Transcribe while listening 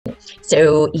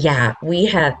So yeah, we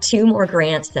have two more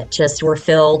grants that just were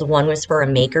filled. One was for a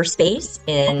maker space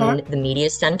Okay. in the media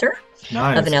center of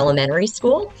an Nice. elementary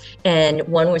school, and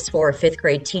one was for a fifth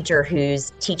grade teacher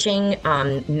who's teaching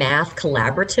math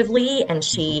collaboratively, and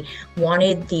she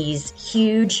wanted these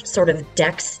huge sort of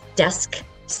desk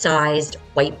sized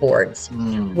whiteboards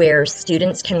Mm, where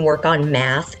students can work on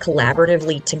math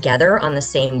collaboratively together on the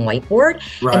same whiteboard,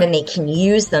 and right. then they can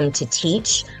use them to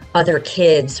teach other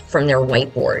kids from their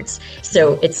whiteboards.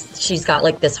 So she's got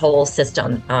like this whole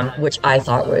system, which I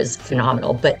thought was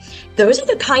phenomenal. But those are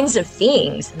the kinds of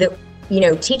things that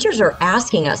teachers are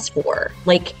asking us for,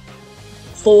 like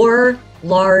 4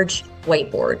 large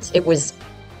whiteboards. It was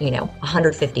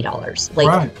 $150. Like,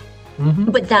 Right. Hmm.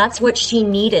 but that's what she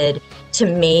needed to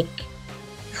make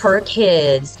her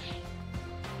kids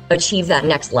achieve that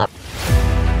next level.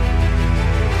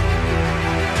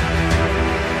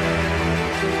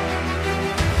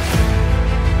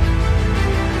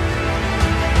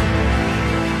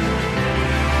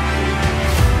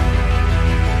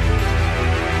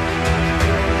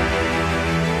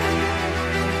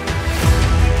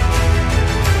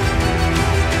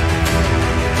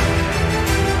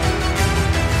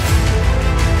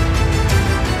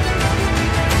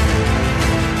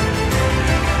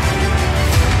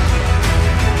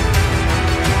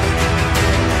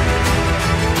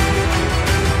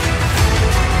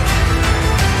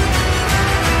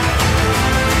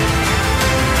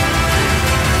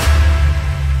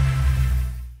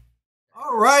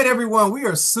 All right, everyone. We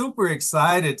are super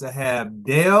excited to have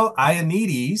Dale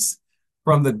Ioannides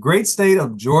from the great state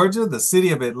of Georgia, the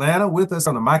city of Atlanta, with us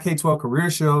on the My K12 Career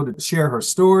Show to share her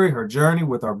story, her journey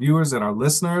with our viewers and our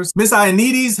listeners. Miss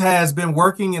Ioannides has been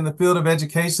working in the field of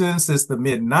education since the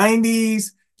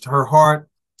mid-90s. Her heart,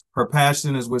 her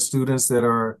passion is with students that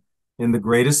are in the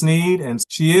greatest need. And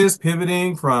she is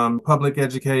pivoting from public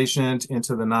education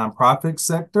into the nonprofit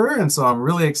sector. And so I'm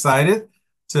really excited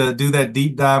to do that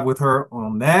deep dive with her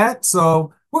on that.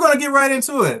 So we're going to get right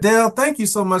into it. Dale, thank you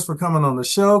so much for coming on the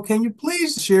show. Can you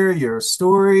please share your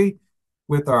story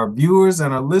with our viewers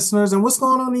and our listeners and what's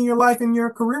going on in your life and your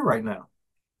career right now?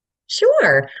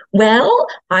 Sure. Well,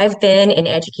 I've been in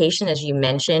education, as you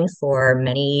mentioned, for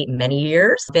many, many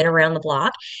years, been around the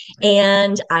block,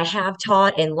 and I have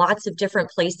taught in lots of different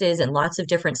places and lots of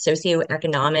different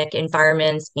socioeconomic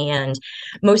environments. And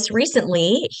most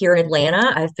recently, here in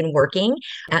Atlanta, I've been working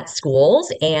at schools,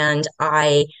 and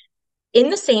I in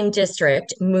the same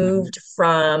district Mhm. moved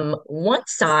from one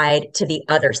side to the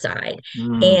other side.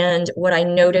 Mm, And what I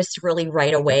noticed really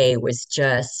right away was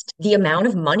just the amount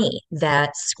of money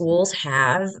that schools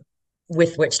have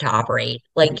with which to operate.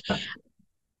 Like, yeah.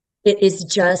 it is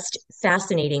just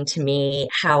fascinating to me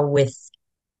how, with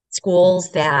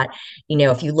schools that,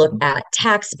 if you look at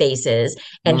tax bases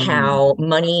and Mm, how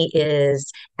money is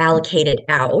allocated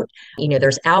out,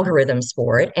 there's algorithms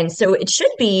for it. And so it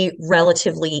should be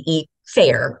relatively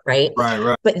fair, right? right,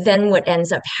 right. But then what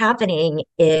ends up happening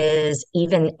is,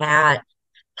 even at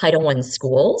Title I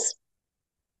schools,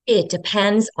 it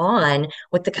depends on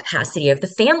what the capacity of the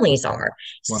families are.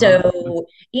 100%. So,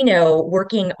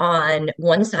 working on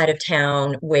one side of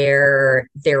town where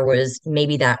there was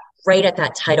maybe that right at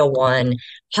that Title I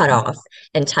cutoff,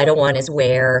 and Title I is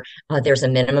where there's a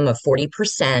minimum of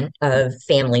 40% of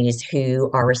families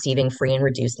who are receiving free and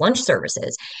reduced lunch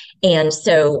services. And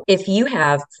so if you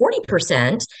have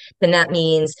 40%, then that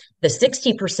means the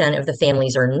 60% of the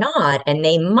families are not, and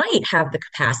they might have the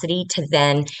capacity to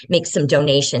then make some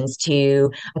donations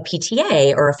to a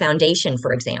PTA or a foundation,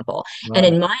 for example. And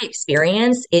Right. in my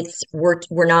experience,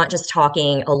 we're not just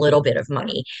talking a little bit of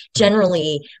money.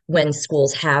 Generally, when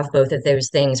schools have both of those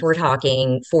things, we're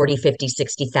talking 40, 50,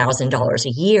 $60,000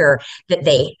 a year that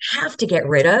they have to get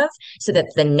rid of, so that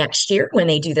the next year when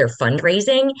they do their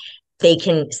fundraising, they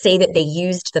can say that they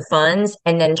used the funds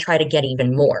and then try to get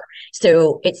even more.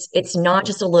 So it's not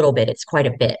just a little bit, it's quite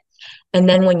a bit. And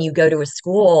then when you go to a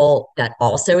school that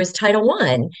also is Title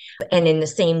I and in the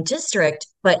same district,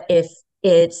 but if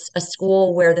it's a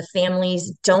school where the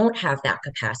families don't have that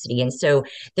capacity, and so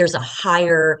there's a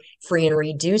higher free and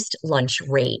reduced lunch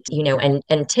rate,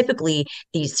 and typically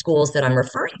these schools that I'm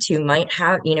referring to might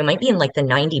be in like the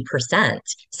 90%,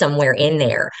 somewhere in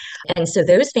there. And so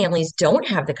those families don't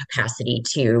have the capacity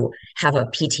to have a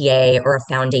PTA or a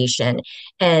foundation.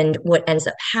 And what ends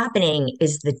up happening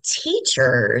is the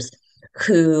teachers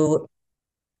who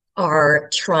are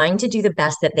trying to do the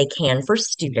best that they can for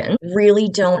students really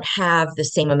don't have the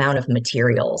same amount of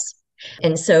materials.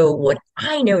 And so what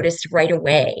I noticed right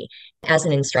away As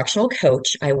an instructional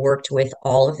coach, I worked with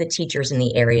all of the teachers in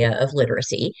the area of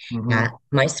literacy Mm-hmm. at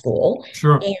my school.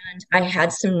 Sure. And I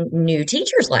had some new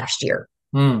teachers last year,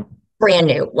 Mm. brand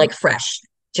new, like fresh,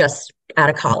 just out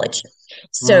of college. Mm.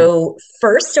 So,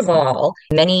 first of all,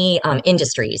 many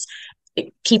industries,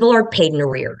 people are paid in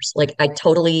arrears. Like, I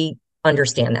totally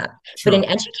understand that. But in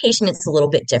Sure. education, it's a little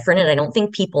bit different. And I don't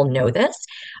think people know this.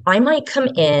 I might come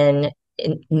in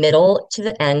middle to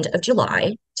the end of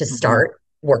July to Mm-hmm. start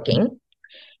working,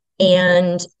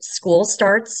 and school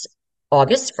starts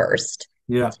August 1st.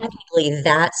 Yeah. Technically,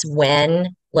 that's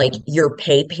when like your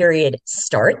pay period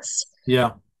starts,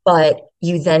 Yeah. but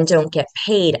you then don't get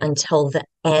paid until the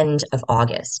end of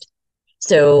August.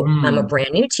 So I'm a Mm.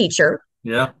 brand new teacher.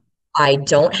 Yeah. I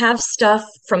don't have stuff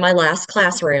from my last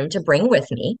classroom to bring with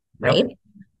me, Yep. right?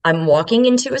 I'm walking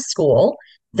into a school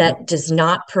Mm-hmm. that does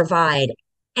not provide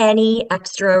any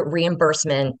extra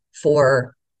reimbursement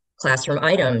for classroom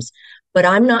items, but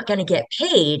I'm not going to get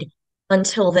paid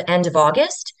until the end of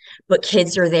August, but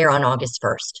kids are there on August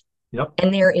 1st. Yep.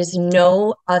 And there is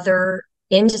no other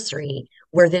industry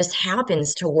where this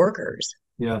happens to workers,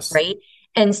 Yes. right?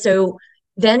 And so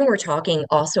then we're talking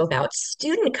also about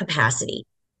student capacity.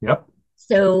 Yep.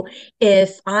 So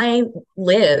if I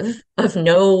live of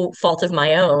no fault of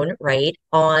my own, right,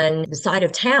 on the side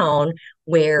of town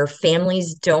where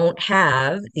families don't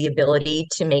have the ability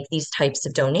to make these types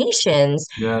of donations,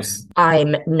 Yes.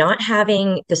 I'm not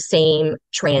having the same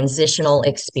transitional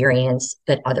experience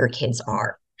that other kids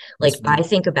are. Like That's I right.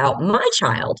 think about my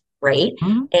child, right,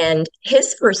 Mhm. and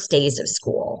his first days of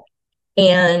school.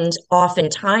 And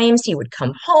oftentimes he would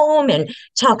come home and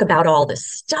talk about all the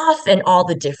stuff and all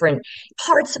the different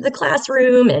parts of the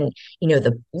classroom and,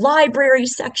 the library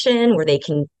section where they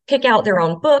can pick out their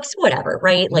own books, whatever,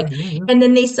 right? Yeah, Like, yeah, yeah. and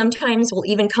then they sometimes will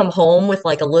even come home with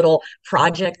like a little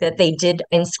project that they did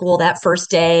in school that first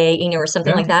day, or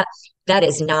something Yeah. like that. That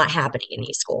is not happening in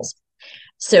these schools.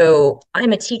 So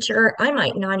I'm a teacher. I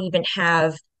might not even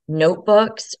have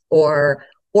notebooks or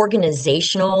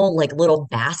organizational, like little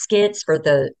baskets for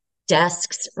the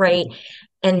desks, right?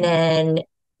 And then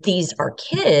these are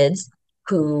kids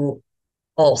who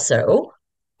also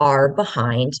are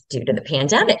behind due to the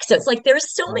pandemic. So it's like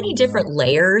there's so Oh, many yeah. different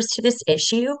layers to this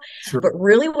issue. Sure. But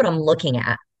really, what I'm looking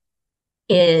at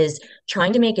is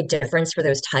trying to make a difference for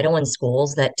those Title I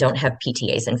schools that don't have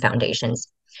PTAs and foundations.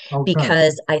 Okay.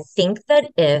 Because I think that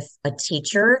if a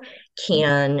teacher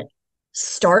can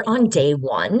start on day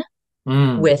one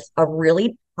Mm. with a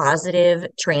really positive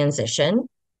transition,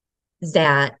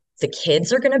 that the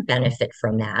kids are going to benefit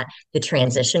from that. The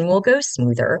transition will go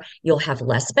smoother. You'll have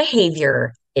less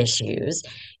behavior issues.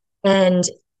 And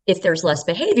if there's less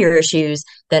behavior issues,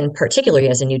 then particularly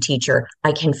as a new teacher,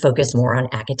 I can focus more on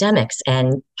academics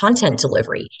and content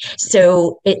delivery.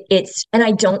 So and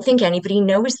I don't think anybody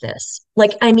knows this.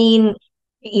 Like, I mean,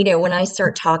 when I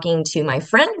start talking to my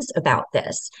friends about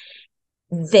this,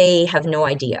 they have no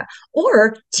idea.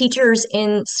 Or teachers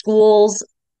in schools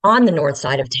on the north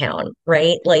side of town,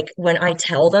 right? Like when I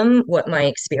tell them what my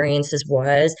experiences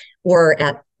was, or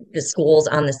at the schools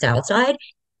on the south side,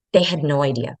 they had no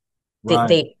idea.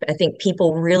 Right. I think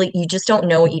people really, you just don't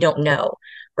know what you don't know,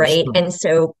 For right? sure. And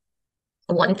so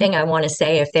one thing I want to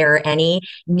say, if there are any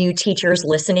new teachers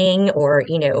listening or,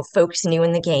 folks new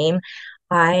in the game,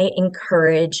 I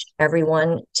encourage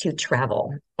everyone to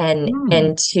travel Mm.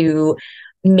 and to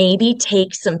maybe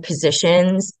take some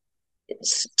positions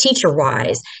teacher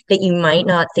wise that you might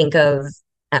not think of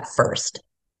at first.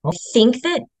 Oh, I think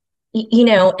that,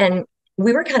 and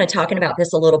we were kind of talking about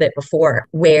this a little bit before,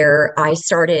 where I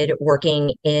started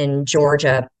working in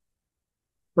Georgia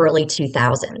early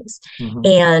 2000s. mhm.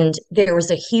 And there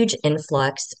was a huge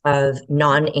influx of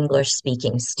non-English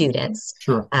speaking students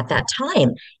Sure. at that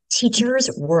time. Teachers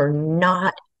were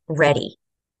not ready.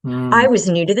 I Mm. was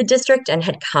new to the district and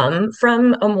had come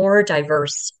from a more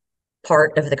diverse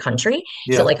part of the country.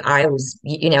 So, Yeah. like, I was,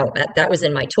 that was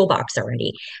in my toolbox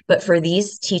already. But for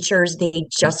these teachers, they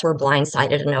just were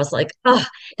blindsided. And I was like, oh,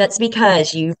 that's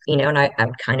because and I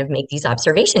would kind of make these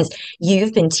observations.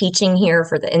 You've been teaching here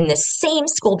in the same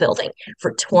school building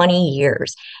for 20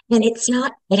 years. And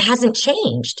it hasn't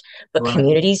changed, but Right.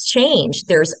 communities change.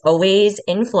 There's always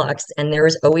influx and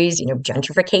there's always,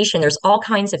 gentrification. There's all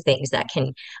kinds of things that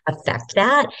can affect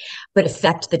that, but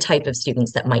affect the type of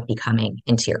students that might be coming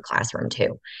into your classroom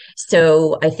too.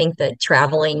 So I think that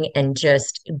traveling and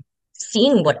just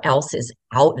seeing what else is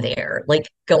out there, like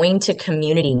going to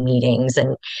community meetings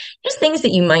and just things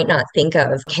that you might not think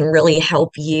of, can really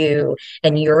help you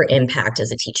and your impact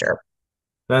as a teacher.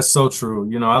 That's so true.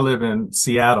 I live in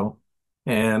Seattle.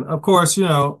 And of course,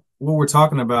 what we're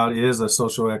talking about is a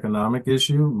socioeconomic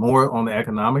issue, more on the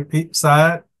economic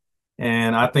side.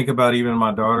 And I think about even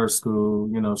my daughter's school,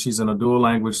 you know, she's in a dual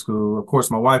language school. Of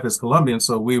course, my wife is Colombian,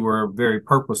 so we were very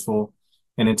purposeful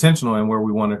and intentional in where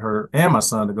we wanted her and my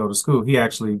son to go to school. He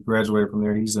actually graduated from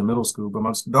there. He's in middle school, but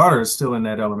my daughter is still in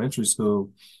that elementary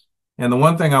school. And the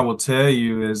one thing I will tell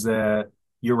you is that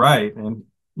you're right. And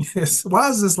yes, why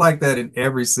is this like that in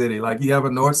every city? Like you have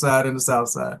a north side and a south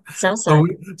side. So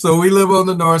Southside. we live on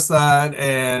the north side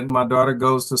and my daughter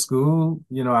goes to school.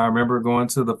 You know, I remember going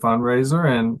to the fundraiser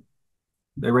and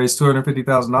they raised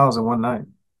 $250,000 in one night.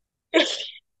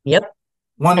 Yep.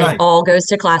 One And night. all goes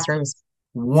to classrooms.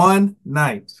 One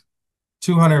night.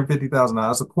 $250,000.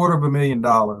 That's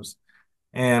 $250,000.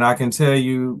 And I can tell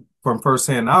you from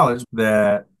firsthand knowledge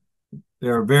that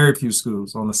there are very few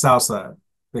schools on the south side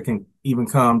that can even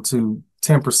come to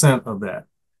 10% of that.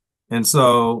 And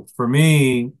so for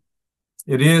me,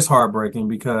 it is heartbreaking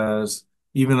because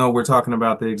even though we're talking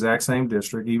about the exact same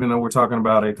district, even though we're talking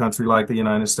about a country like the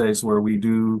United States where we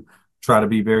do try to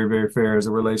be very, very fair as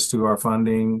it relates to our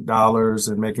funding dollars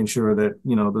and making sure that,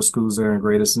 you know, the schools that are in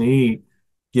greatest need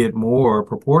get more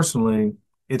proportionally,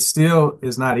 it still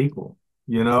is not equal.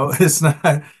 You know, it's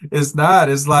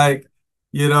like,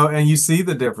 you know, and you see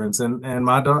the difference. And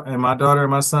my daughter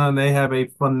and my son, they have a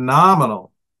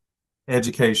phenomenal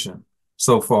education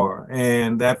so far.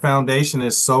 And that foundation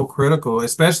is so critical,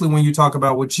 especially when you talk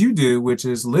about what you do, which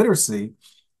is literacy.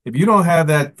 If you don't have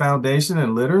that foundation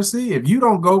in literacy, if you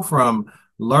don't go from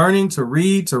learning to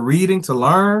read to reading to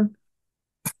learn,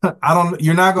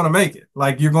 you're not going to make it.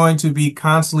 Like you're going to be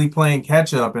constantly playing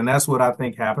catch up. And that's what I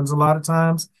think happens a lot of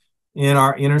times in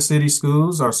our inner city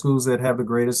schools, our schools that have the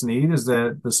greatest need, is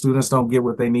that the students don't get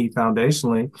what they need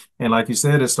foundationally. And like you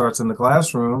said, it starts in the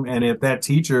classroom. And if that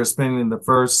teacher is spending the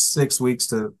first 6 weeks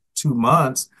to 2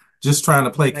 months just trying to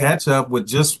play Right. catch up with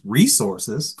just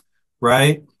resources,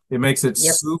 right? It makes it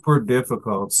Yep. super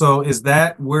difficult. So is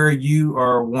that where you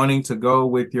are wanting to go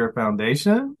with your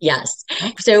foundation? Yes.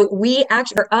 So we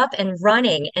actually are up and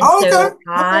running. And Oh, okay. so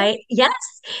Okay. yes.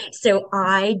 So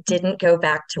I didn't go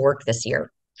back to work this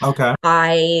year. Okay.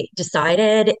 I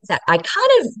decided that I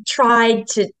kind of tried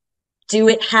to do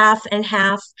it half and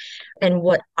half. And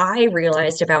what I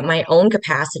realized about my own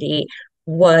capacity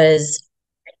was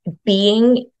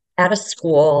being at a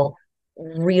school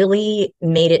really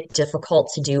made it difficult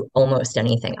to do almost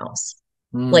anything else.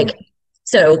 Mm, Like,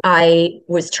 so I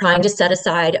was trying to set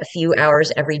aside a few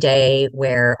hours every day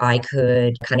where I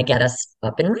could kind of get us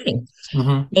up and running.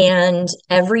 hmm And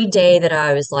every day that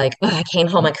I was like, "Ugh, I came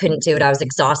home, I couldn't do it. I was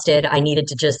exhausted. I needed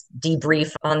to just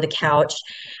debrief on the couch.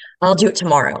 I'll do it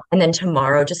tomorrow." And then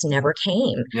tomorrow just never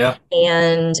came. Yeah.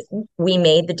 And we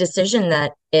made the decision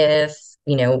that if,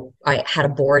 I had a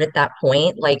board at that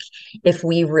point, like if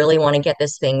we really want to get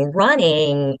this thing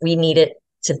running, we need it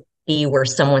to be where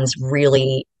someone's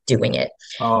really doing it.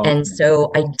 Oh, And okay.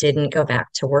 so I didn't go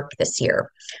back to work this year.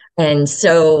 And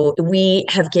so we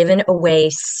have given away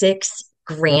 6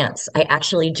 grants. I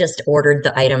actually just ordered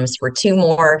the items for 2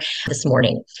 more this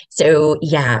morning. So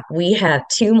yeah, we have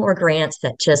 2 more grants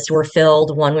that just were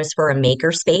filled. One was for a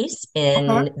maker space Okay.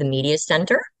 in the media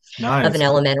center of an Nice.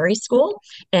 elementary school.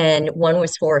 And one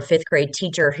was for a fifth grade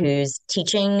teacher who's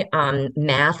teaching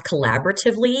math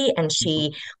collaboratively. And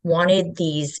she wanted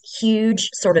these huge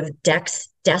sort of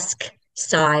desk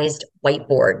sized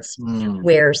whiteboards Mm,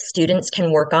 where students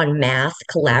can work on math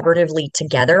collaboratively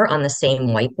together on the same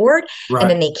whiteboard, and right.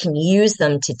 then they can use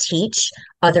them to teach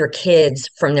other kids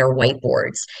from their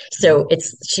whiteboards. So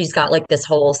she's got like this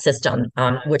whole system,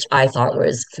 which I thought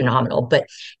was phenomenal. But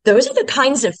those are the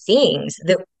kinds of things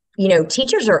that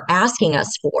teachers are asking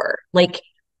us for, like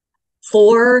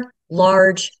 4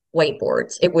 large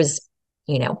whiteboards. It was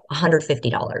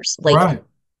 $150. Like, Right.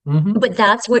 hmm but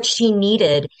that's what she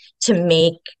needed to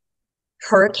make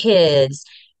her kids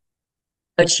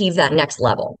achieve that next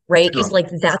level, right? Because Sure. like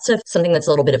something that's a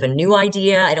little bit of a new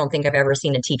idea. I don't think I've ever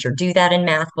seen a teacher do that in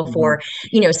math hmm before.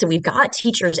 So we've got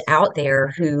teachers out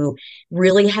there who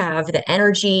really have the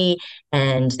energy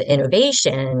and the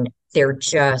innovation. They're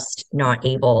just not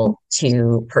able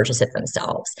to purchase it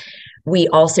themselves. We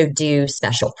also do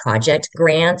special project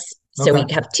grants. So Okay.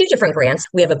 we have 2 different grants.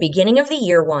 We have a beginning of the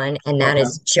year one, and that Okay.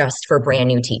 is just for brand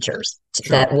new teachers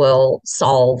Sure. that will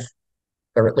solve,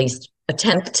 or at least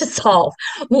attempt to solve,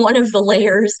 one of the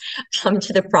layers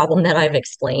to the problem that I've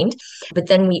explained. But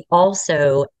then we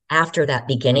also, after that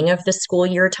beginning of the school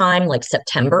year time, like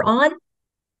September on,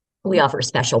 we offer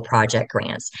special project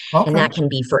grants. And Okay. that can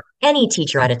be for any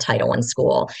teacher at a Title I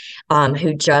school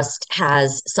who just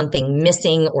has something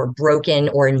missing or broken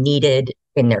or needed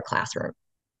in their classroom.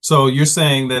 So you're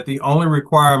saying that the only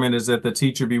requirement is that the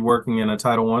teacher be working in a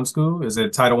Title One school? Is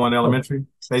it Title One elementary,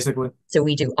 basically? So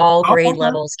we do all Oh, grade okay.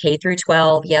 levels, K through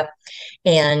 12. Yep.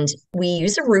 And we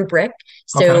use a rubric.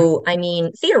 Okay. So, I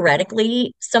mean,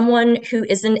 theoretically, someone who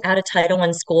isn't at a Title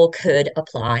One school could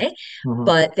apply, Hmm.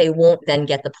 but they won't then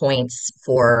get the points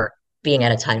for being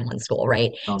at a Title One school,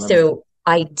 right? Oh, that makes So,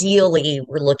 ideally,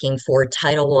 we're looking for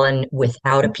Title One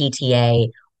without a PTA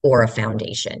or a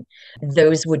foundation.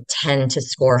 Those would tend to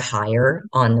score higher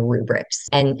on the rubrics.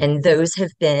 And those have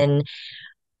been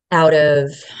out of,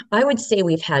 I would say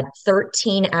we've had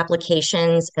 13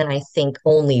 applications, and I think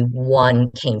only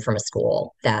one came from a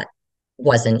school that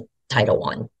wasn't Title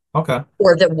One okay.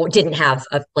 or that didn't have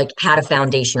a like had a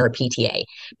foundation or a PTA,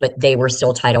 but they were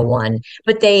still Title One,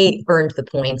 but they earned the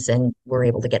points and were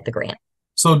able to get the grant.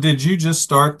 So did you just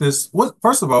start this? What,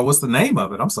 first of all, what's the name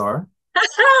of it? I'm sorry.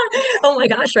 Oh my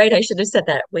gosh, right? I should have said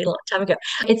that way a long time ago.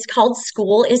 It's called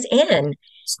School is In.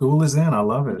 School is in. I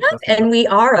love it. That's And we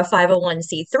are a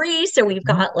 501(c)(3, so we've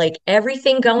mhm. got like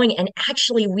everything going. And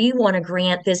actually, we won a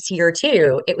grant this year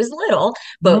too. It was little, Mhm.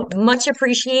 but much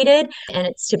appreciated. And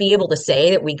it's to be able to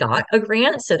say that we got a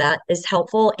grant, so that is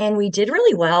helpful. And we did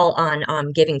really well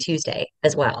on Giving Tuesday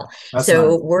as well. That's nice.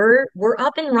 So we're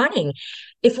up and running.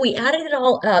 If we added it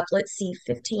all up, let's see,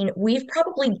 15, we've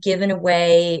probably given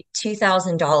away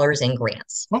 $2,000 in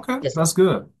grants. Okay, that's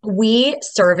good. We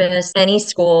service any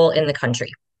school in the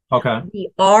country. Okay. We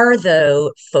are,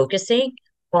 though, focusing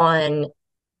on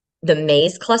the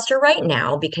Maze cluster right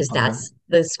now because Okay. that's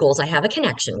the schools I have a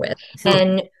connection with. Sure.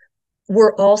 And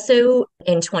we're also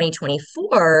in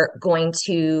 2024 going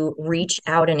to reach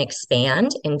out and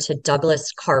expand into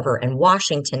Douglas, Carver, and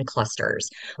Washington clusters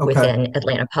Okay. within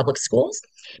Atlanta Public Schools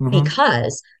Hmm.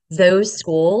 because those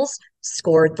schools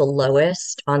scored the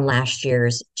lowest on last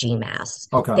year's GMAS.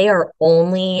 Okay. They are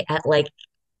only at like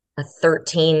a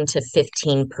 13 to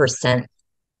 15% That's rough.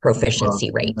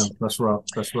 proficiency rate. Yeah, that's rough.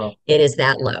 That's rough. It is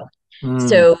that low. Mm.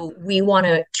 So we want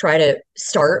to try to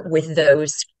start with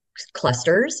those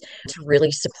clusters to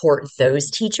really support those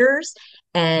teachers.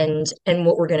 And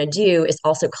what we're going to do is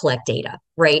also collect data,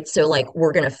 right? So like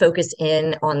we're going to focus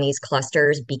in on these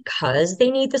clusters because they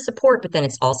need the support, but then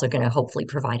it's also going to hopefully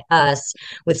provide us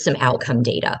with some outcome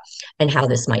data and how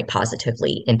this might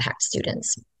positively impact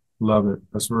students. Love it.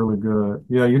 That's really good.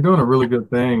 Yeah, you're doing a really good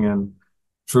thing. And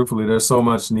truthfully, there's so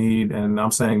much need. And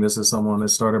I'm saying this as someone that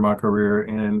started my career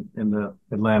in the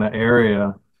Atlanta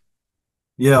area.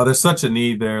 Yeah, there's such a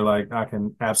need there. Like I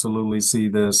can absolutely see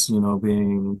this,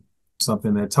 being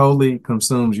something that totally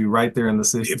consumes you right there in the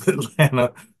city of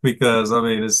Atlanta because I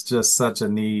mean it's just such a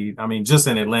need. I mean, just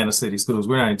in Atlanta city schools.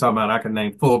 We're not even talking about I can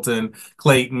name Fulton,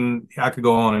 Clayton, I could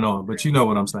go on and on, but you know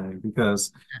what I'm saying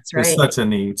because That's there's right. such a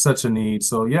need, such a need.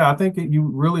 So yeah, I think you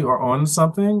really are on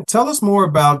something. Tell us more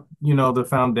about, the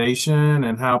foundation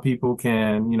and how people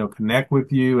can, connect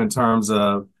with you in terms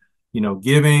of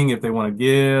giving if they want to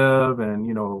give and,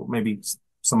 maybe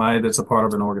somebody that's a part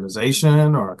of an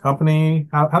organization or a company.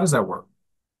 How does that work?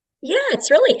 Yeah, it's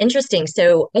really interesting.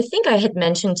 So I think I had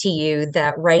mentioned to you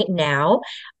that right now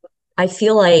I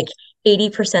feel like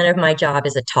 80% of my job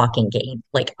is a talking game.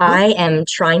 Like Yeah. I am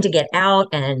trying to get out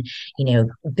and,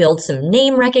 build some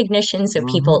name recognition so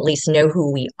people Hmm. at least know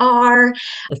who we are.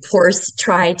 Of course,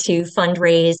 try to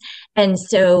fundraise. And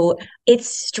so it's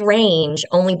strange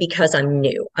only because I'm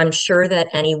new. I'm sure that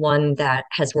anyone that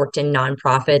has worked in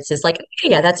nonprofits is like,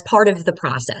 yeah, that's part of the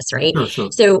process, right? Sure,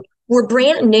 sure. So we're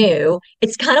brand new.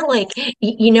 It's kind of like,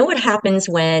 you know what happens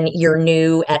when you're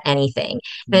new at anything?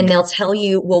 And Mhm. they'll tell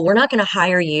you, well, we're not going to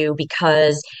hire you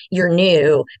because you're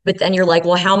new. But then you're like,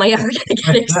 well, how am I ever going to get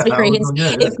Yeah, I was experience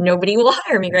gonna get if it. nobody will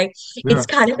hire me? Right. Yeah, It's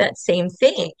kind of that same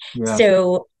thing. yeah.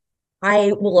 So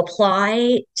I will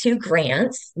apply to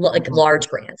grants, like Mhm. large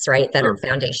grants, right, that are Sure.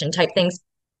 foundation type things.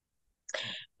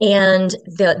 And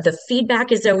the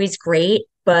feedback is always great,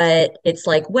 but it's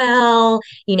like, well,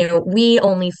 we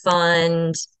only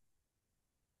fund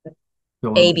Fill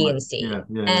in the A, B, blank. and C. Yeah,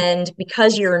 yeah, yeah. And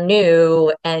because you're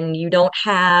new and you don't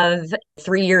have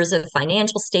 3 years of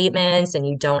financial statements and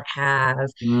you don't have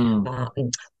Mm.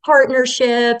 um,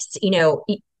 partnerships,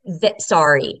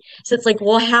 sorry. So it's like,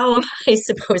 well, how am I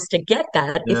supposed to get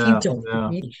that if you Yeah, don't?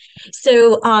 yeah,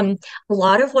 So a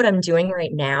lot of what I'm doing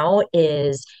right now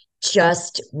is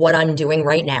just what I'm doing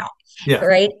right now, yeah.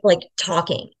 right? Like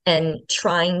talking and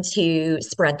trying to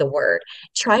spread the word,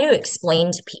 try to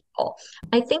explain to people.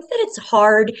 I think that it's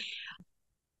hard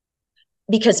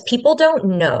because people don't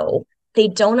know, they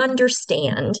don't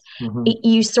understand. Hmm.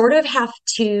 You sort of have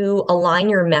to align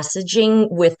your messaging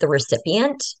with the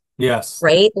recipient, Yes.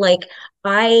 right? Like,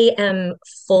 I am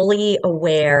fully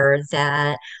aware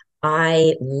that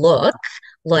I look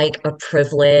like a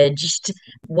privileged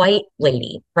white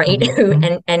lady, right? Who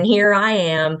Mhm. and here I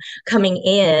am coming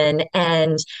in,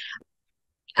 and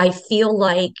I feel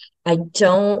like I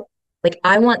don't like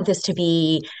I want this to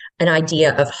be an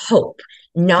idea of hope,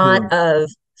 not Sure.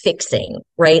 of fixing,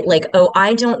 right? Like, oh,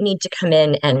 I don't need to come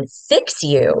in and fix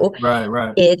you. Right,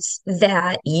 right. It's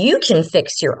that you can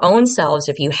fix your own selves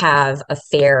if you have a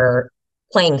fair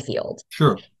playing field.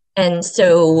 Sure. And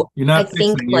so You're I not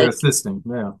think fixing, you're like assisting.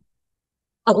 Yeah.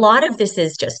 a lot of this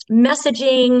is just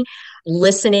messaging,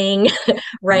 listening,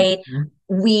 right? Mhm.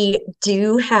 We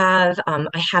do have, I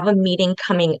have a meeting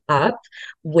coming up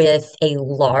with a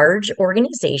large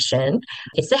organization.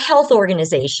 It's a health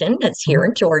organization that's here Mhm.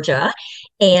 in Georgia,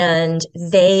 and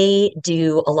they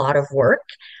do a lot of work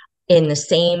in the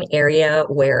same area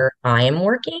where I am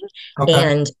working, Okay.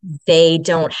 and they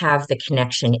don't have the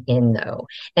connection in though.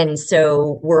 And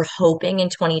so we're hoping in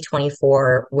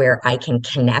 2024 where I can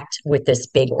connect with this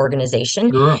big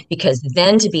organization, Sure. because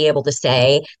then to be able to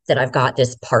say that I've got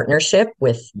this partnership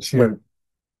with Sure.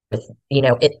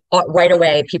 it right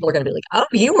away, people are going to be like, oh,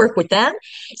 you work with them.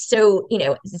 So,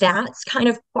 that's kind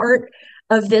of part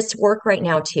of this work right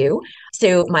now too.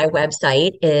 So my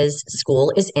website is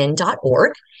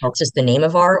schoolisin.org. It's Okay. just the name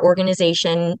of our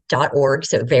organization.org.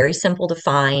 So very simple to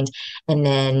find. And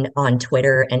then on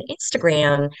Twitter and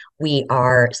Instagram, we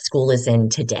are School is In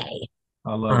Today.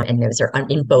 I love it. And those are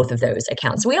in both of those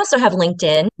accounts. We also have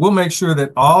LinkedIn. We'll make sure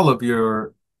that all of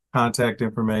your contact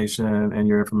information and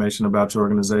your information about your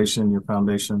organization, your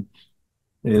foundation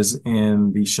is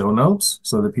in the show notes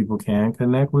so that people can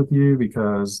connect with you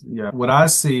because yeah, what I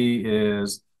see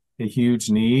is a huge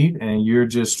need and you're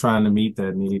just trying to meet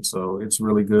that need. So it's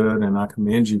really good and I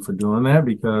commend you for doing that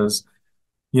because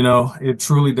it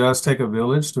truly does take a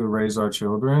village to raise our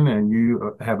children, and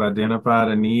you have identified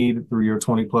a need through your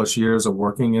 20 plus years of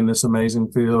working in this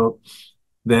amazing field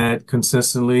that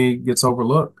consistently gets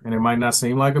overlooked. And it might not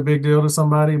seem like a big deal to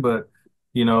somebody, but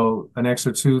an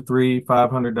extra two, three,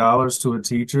 $500 to a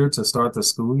teacher to start the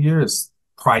school year is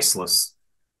priceless.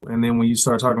 And then when you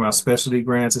start talking about specialty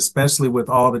grants, especially with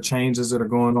all the changes that are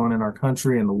going on in our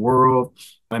country and the world,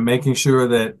 and making sure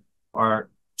that our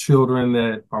children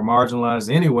that are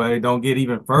marginalized anyway don't get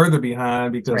even further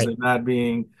behind because Right. they're not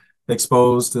being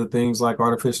exposed to things like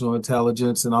artificial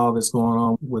intelligence and all that's going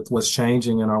on with what's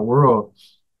changing in our world.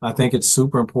 I think it's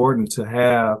super important to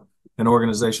have an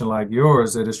organization like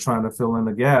yours that is trying to fill in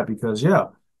the gap because, yeah,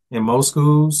 in most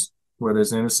schools, whether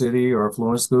it's inner city or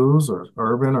affluent schools or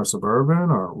urban or suburban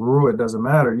or rural, it doesn't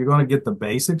matter. You're going to get the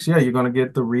basics. Yeah, you're going to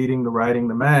get the reading, the writing,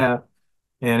 the math.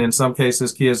 And in some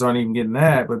cases, kids aren't even getting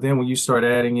that. But then when you start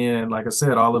adding in, like I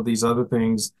said, all of these other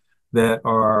things that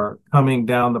are coming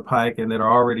down the pike and that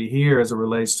are already here as it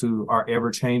relates to our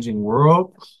ever-changing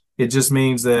world, it just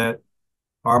means that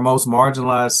our most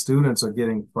marginalized students are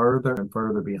getting further and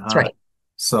further That's behind. right.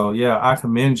 So yeah, I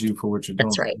commend you for what you're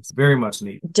That's doing. right. It's very much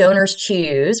needed. Donors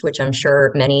Choose, which I'm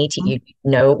sure many to you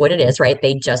know what it is, right?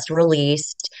 They just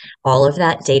released all of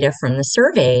that data from the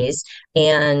surveys,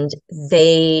 and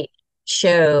they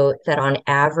show that on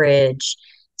average,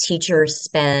 teachers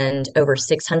spend over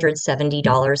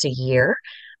 $670 a year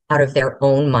out of their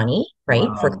own money, right,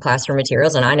 for Wow. classroom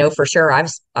materials. And I know for sure I'm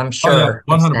Oh yeah, sure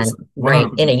I've spent 100%. right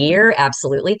in a 100%. year,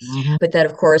 absolutely. Mm-hmm. But that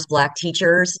of course Black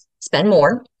teachers spend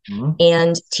more, Mm-hmm.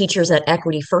 and teachers at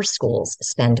Equity First schools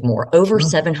spend more, over Sure.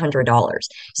 $700. Mm-hmm.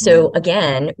 So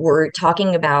again, we're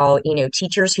talking about,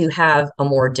 teachers who have a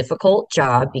more difficult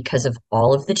job because of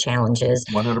all of the challenges.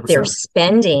 They're 100%.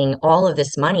 spending all of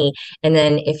this money. And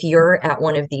then if you're at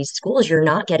one of these schools, you're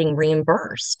not getting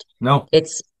reimbursed. No.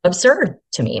 It's absurd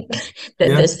to me that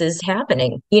Yeah. this is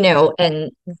happening,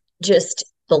 and just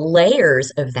the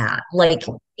layers of that. Like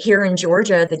here in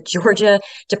Georgia, the Georgia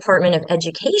Department of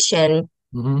Education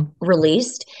Mm-hmm.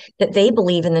 released that they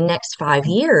believe in the next 5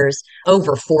 years,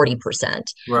 over 40%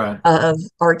 Right. of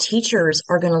our teachers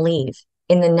are going to leave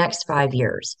in the next 5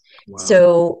 years. Wow.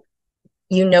 So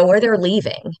you know where they're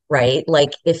leaving, right?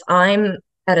 Like if I'm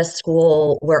at a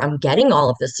school where I'm getting all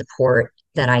of the support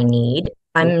that I need, It's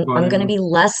I'm going to going, be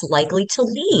less likely to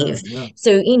yeah, leave. yeah.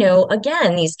 So,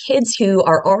 again, these kids who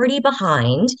are already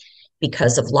behind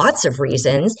because of lots of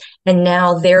reasons, and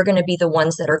now they're going to be the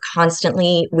ones that are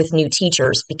constantly with new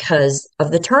teachers because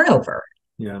of the turnover.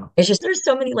 Yeah. It's just there's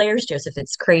so many layers, Joseph.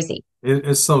 It's crazy.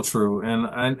 It's so true. And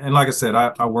like I said,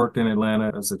 I worked in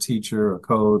Atlanta as a teacher, a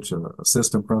coach, an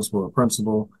assistant principal, a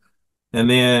principal. And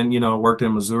then, worked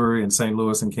in Missouri and St.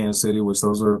 Louis and Kansas City, which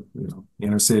those are,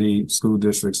 inner city school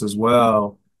districts as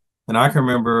well. And I can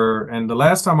remember, and the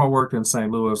last time I worked in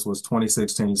St. Louis was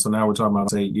 2016. So now we're talking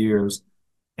about 8 years.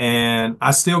 And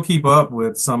I still keep up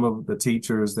with some of the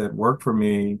teachers that work for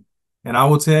me. And I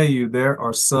will tell you, there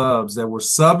are subs that were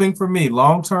subbing for me,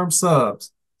 long-term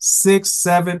subs, 6,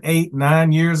 7, 8,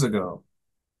 9 years ago,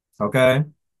 okay,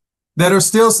 that are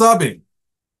still subbing,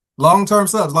 long-term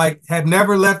subs, like have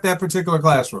never left that particular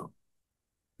classroom.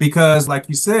 Because like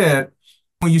you said,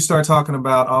 when you start talking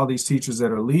about all these teachers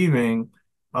that are leaving,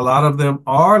 a lot of them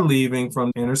are leaving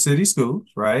from inner city schools,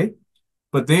 right?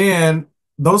 But then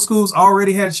those schools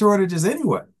already had shortages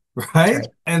anyway, right?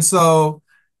 And so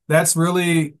that's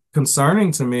really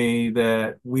concerning to me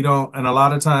that we don't, and a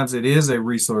lot of times it is a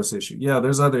resource issue. Yeah,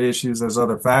 there's other issues, there's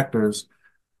other factors,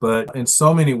 but in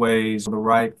so many ways, the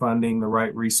right funding, the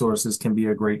right resources can be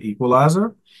a great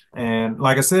equalizer. And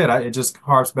like I said, it just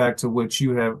harps back to what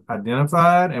you have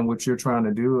identified and what you're trying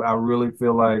to do. I really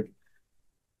feel like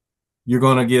you're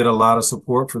going to get a lot of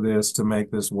support for this to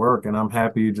make this work. And I'm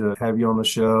happy to have you on the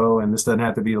show. And this doesn't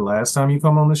have to be the last time you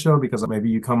come on the show, because maybe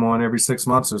you come on every 6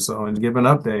 months or so and give an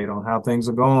update on how things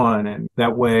are going. And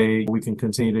that way we can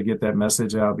continue to get that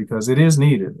message out, because it is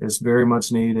needed. It's very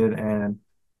much needed. And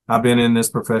I've been in this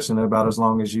profession about as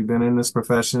long as you've been in this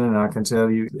profession. And I can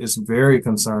tell you, it's very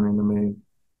concerning to me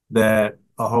that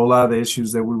a whole lot of the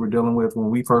issues that we were dealing with when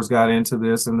we first got into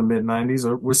this in the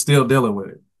mid-90s, we're still dealing with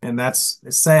it. And it's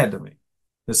sad to me.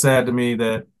 It's sad to me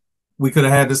that we could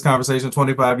have had this conversation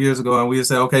 25 years ago and we would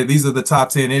say, okay, these are the top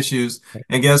 10 issues.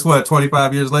 And guess what?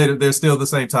 25 years later, they're still the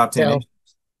same top 10 issues.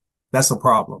 That's a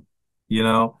problem, you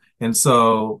know? And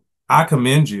so I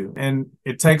commend you. And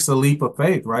it takes a leap of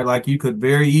faith, right? Like you could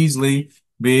very easily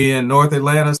be in North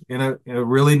Atlanta in a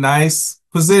really nice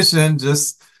position,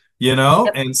 just, you know?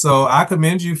 Yep. And so I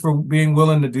commend you for being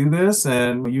willing to do this.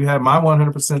 And you have my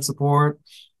 100% support.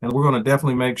 And we're going to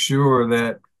definitely make sure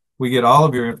that we get all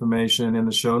of your information in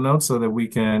the show notes so that we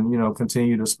can, you know,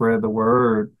 continue to spread the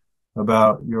word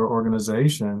about your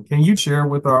organization. Can you share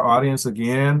with our audience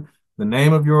again the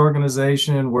name of your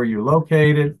organization, where you're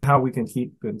located, how we can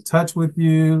keep in touch with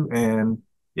you? And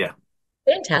yeah.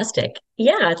 Fantastic.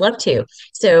 Yeah, I'd love to.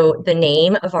 So the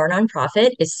name of our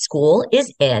nonprofit is School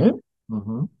is In.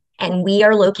 Mm-hmm. And we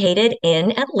are located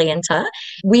in Atlanta.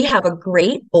 We have a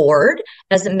great board.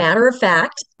 As a matter of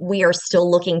fact, we are still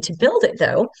looking to build it,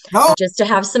 though, just to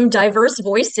have some diverse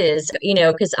voices, you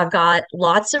know, because I've got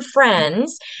lots of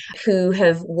friends who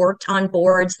have worked on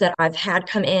boards that I've had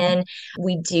come in.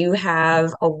 We do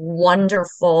have a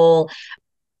wonderful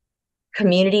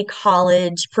community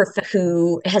college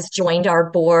who has joined our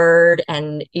board,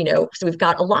 and you know, so we've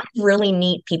got a lot of really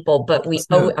neat people, but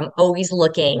I'm always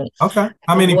looking. Okay.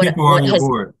 How many people are on your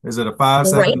board? Is it a 5,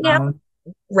 7, 9?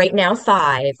 Right now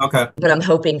 5. Okay. But I'm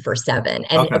hoping for 7.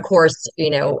 And of course, you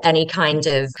know, any kind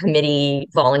of committee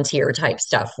volunteer type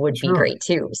stuff would be great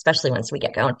too, especially once we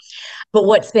get going. But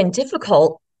what's been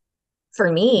difficult for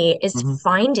me is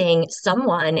finding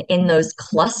someone in those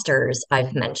clusters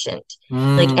I've mentioned.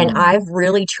 Like, and I've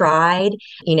really tried,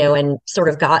 you know, and sort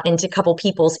of got into a couple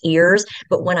people's ears.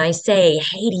 But when I say,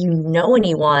 hey, do you know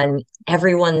anyone?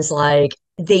 Everyone's like,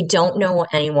 they don't know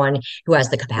anyone who has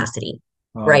the capacity,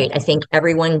 right? I think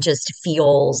everyone just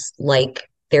feels like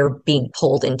they're being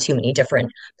pulled in too many different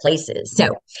places.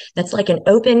 So that's like an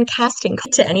open casting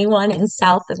to anyone in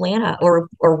South Atlanta or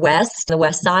West, the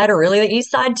West Side, or really the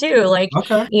East Side too. Like,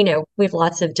 you know, we have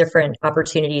lots of different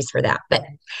opportunities for that. But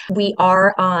we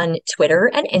are on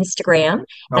Twitter and Instagram,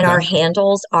 and our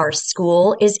handles are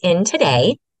School is In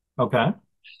Today. Okay.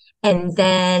 And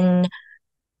then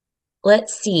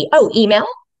let's see. Oh, email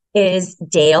is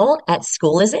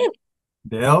Dale@schoolisin.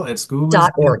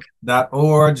 Dale@schoolisin.org.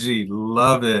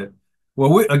 Love it.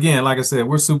 Well, again, like I said,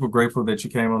 we're super grateful that you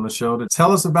came on the show to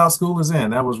tell us about School is In.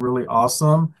 That was really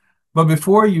awesome. But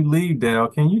before you leave, Dale,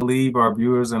 can you leave our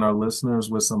viewers and our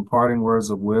listeners with some parting words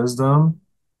of wisdom?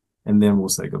 And then we'll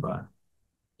say goodbye.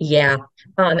 Yeah.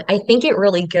 I think it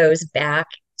really goes back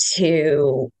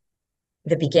to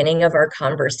the beginning of our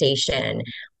conversation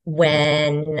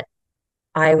when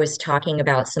I was talking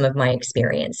about some of my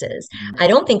experiences. I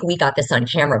don't think we got this on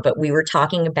camera, but we were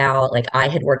talking about, like, I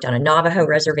had worked on a Navajo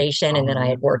reservation, and then I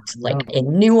had worked like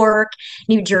in Newark,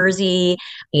 New Jersey.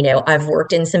 You know, I've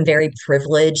worked in some very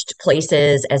privileged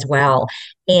places as well.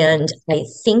 And I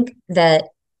think that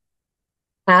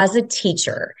as a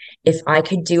teacher, if I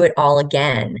could do it all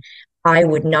again, I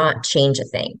would not change a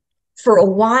thing. For a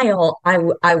while,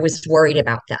 I was worried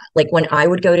about that. Like when I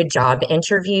would go to job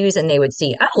interviews and they would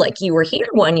see, oh, like you were here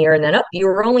 1 year, and then up, you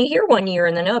were only here 1 year,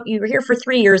 and then up, you were here for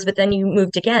 3 years, but then you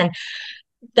moved again.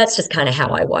 That's just kind of how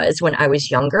I was when I was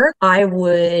younger. I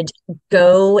would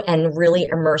go and really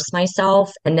immerse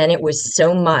myself. And then it was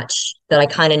so much that I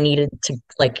kind of needed to,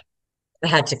 like, I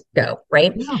had to go,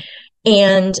 right? Yeah.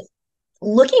 And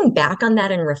looking back on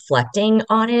that and reflecting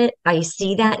on it, I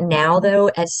see that now, though,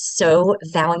 as so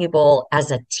valuable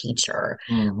as a teacher.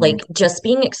 Mm-hmm. Like just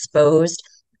being exposed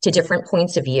to different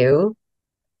points of view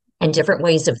and different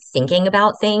ways of thinking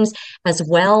about things, as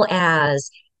well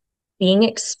as being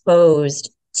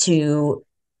exposed to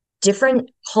different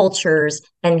cultures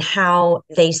and how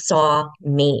they saw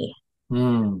me.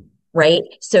 Mm. Right.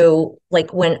 So,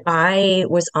 like when I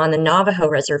was on the Navajo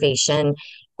Reservation,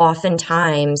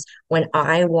 oftentimes when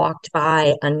I walked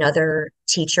by another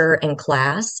teacher in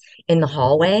class in the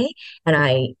hallway and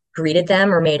I greeted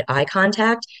them or made eye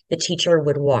contact, the teacher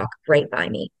would walk right by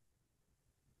me.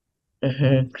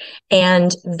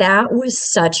 And that was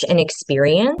such an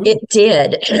experience. It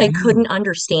did. I couldn't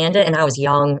understand it. And I was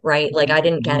young, right? Like I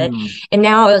didn't get it. Mm. And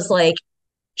now I was like,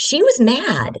 she was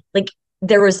mad. Like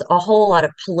there was a whole lot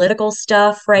of political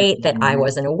stuff, right, that I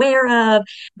wasn't aware of.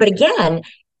 But again,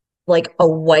 like a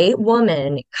white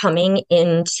woman coming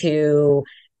into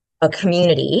a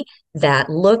community that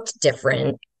looked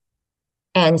different.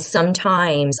 And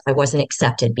sometimes I wasn't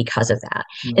accepted because of that.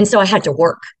 And so I had to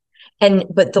work.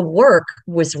 But the work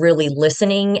was really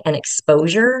listening and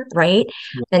exposure, right?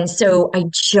 And so I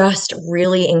just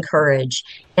really encourage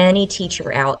any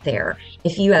teacher out there,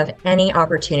 if you have any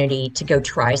opportunity to go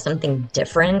try something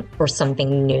different or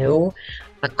something new,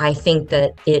 I think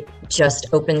that it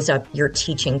just opens up your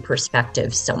teaching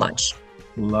perspective so much.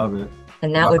 Love it.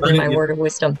 And that would be my word of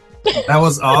wisdom. That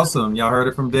was awesome. Y'all heard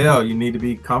it from Dale. You need to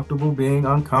be comfortable being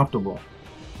uncomfortable.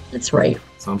 That's right.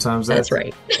 Sometimes that's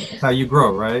right. How you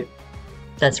grow, right?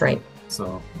 That's right.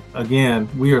 So again,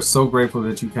 we are so grateful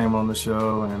that you came on the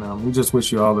show, and we just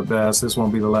wish you all the best. This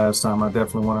won't be the last time. I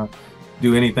definitely want to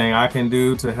do anything I can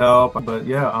do to help. But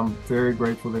yeah, I'm very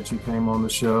grateful that you came on the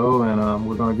show, and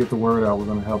we're going to get the word out. We're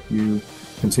going to help you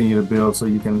continue to build so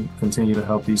you can continue to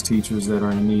help these teachers that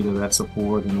are in need of that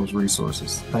support and those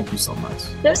resources. Thank you so much.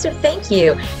 Joseph, thank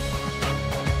you.